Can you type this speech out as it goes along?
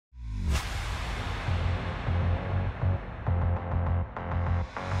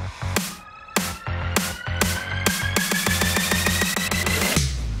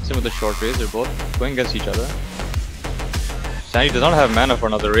short raise. They're both going against each other. SANITY does not have mana for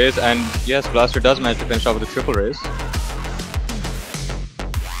another raise, and yes, Blaster does manage to finish off with a triple raise.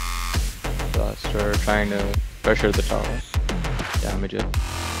 Blaster trying to pressure the tower, damage it.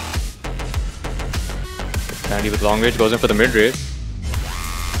 SANITY with long range goes in for the mid raise.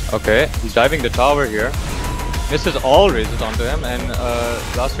 Okay, he's diving the tower here. Misses all raises onto him, and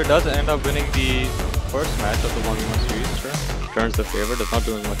Blaster does end up winning the first match of the 1v1 series. Sure. Turns the favor, does not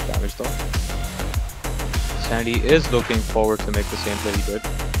do much damage though. SANITY is looking forward to make the same play he did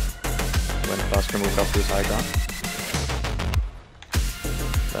when Blaster moved up to his high ground.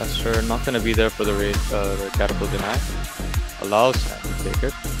 Blaster not going to be there for the catapult deny. Allows SANITY to take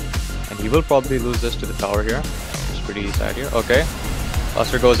it. And he will probably lose this to the tower here. It's pretty sad here. Okay.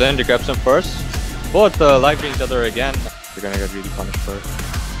 Blaster goes in, decrypts him first. Both live drain each other again. They're going to get really punished first.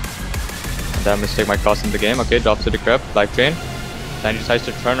 And that mistake might cost him the game. Okay, drops the decrypt, live drain. SANITY decides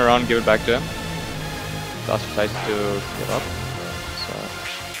to turn around, give it back to him. Blaster decides to give up. So,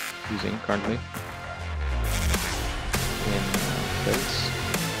 using currently in place.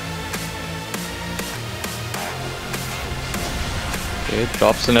 Okay,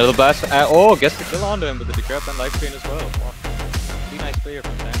 drops another blast. Oh, gets the kill onto him with the decrypt and life drain as well. Wow. Pretty nice player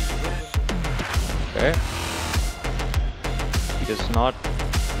from SANITY. Okay. He does not.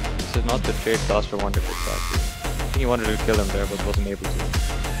 This is not the trade Blaster wanted exactly. I think he wanted to kill him there, but wasn't able to.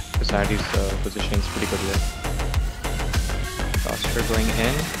 Because SANITY's position is pretty good here. Blaster going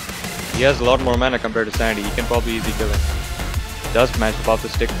in. He has a lot more mana compared to SANITY. He can probably easily kill him. He does manage to pop the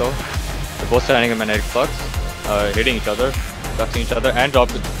stick though. They're both standing in magnetic flux, hitting each other, ducking each other, and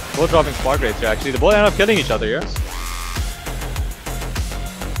both dropping spark rates here. Actually, they both end up killing each other here.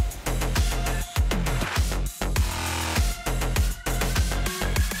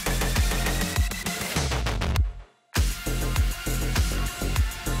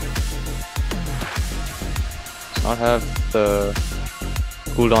 Not have the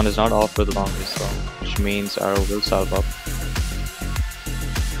cooldown is not off for the longest though, which means Arrow will salve up.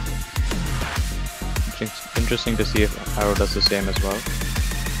 Interesting to see if Arrow does the same as well.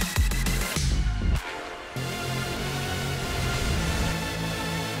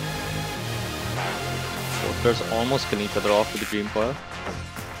 Both players almost killing each other off with the Dream Coil.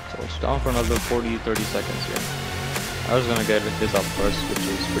 So it's down for another 40-30 seconds here. Arrow's gonna get his up first, which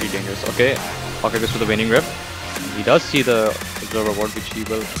is pretty dangerous. Okay, HAWKEYE goes for the Waning Rift. He does see the Observer Ward, which he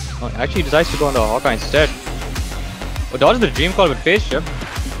will... actually, he decides to go on the HAWKEYE instead. Oh, dodges the Dream Call with Phase Shift,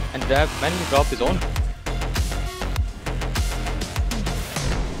 and managed to drop his own.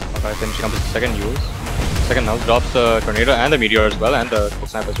 HAWKEYE finishing up his second use. Second now drops the Tornado and the Meteor as well, and the Quick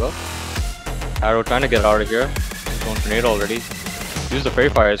Snap as well. Arrow trying to get out of here. His own Tornado already. Use the Fairy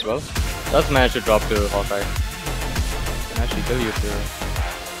Fire as well. Does manage to drop to HAWKEYE. Can actually kill you if you're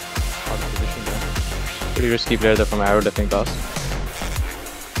out of position there. Pretty risky player there from Arrow, definitely lost.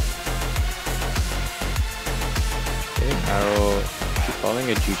 Okay, Arrow keep calling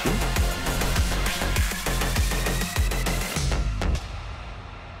it GG.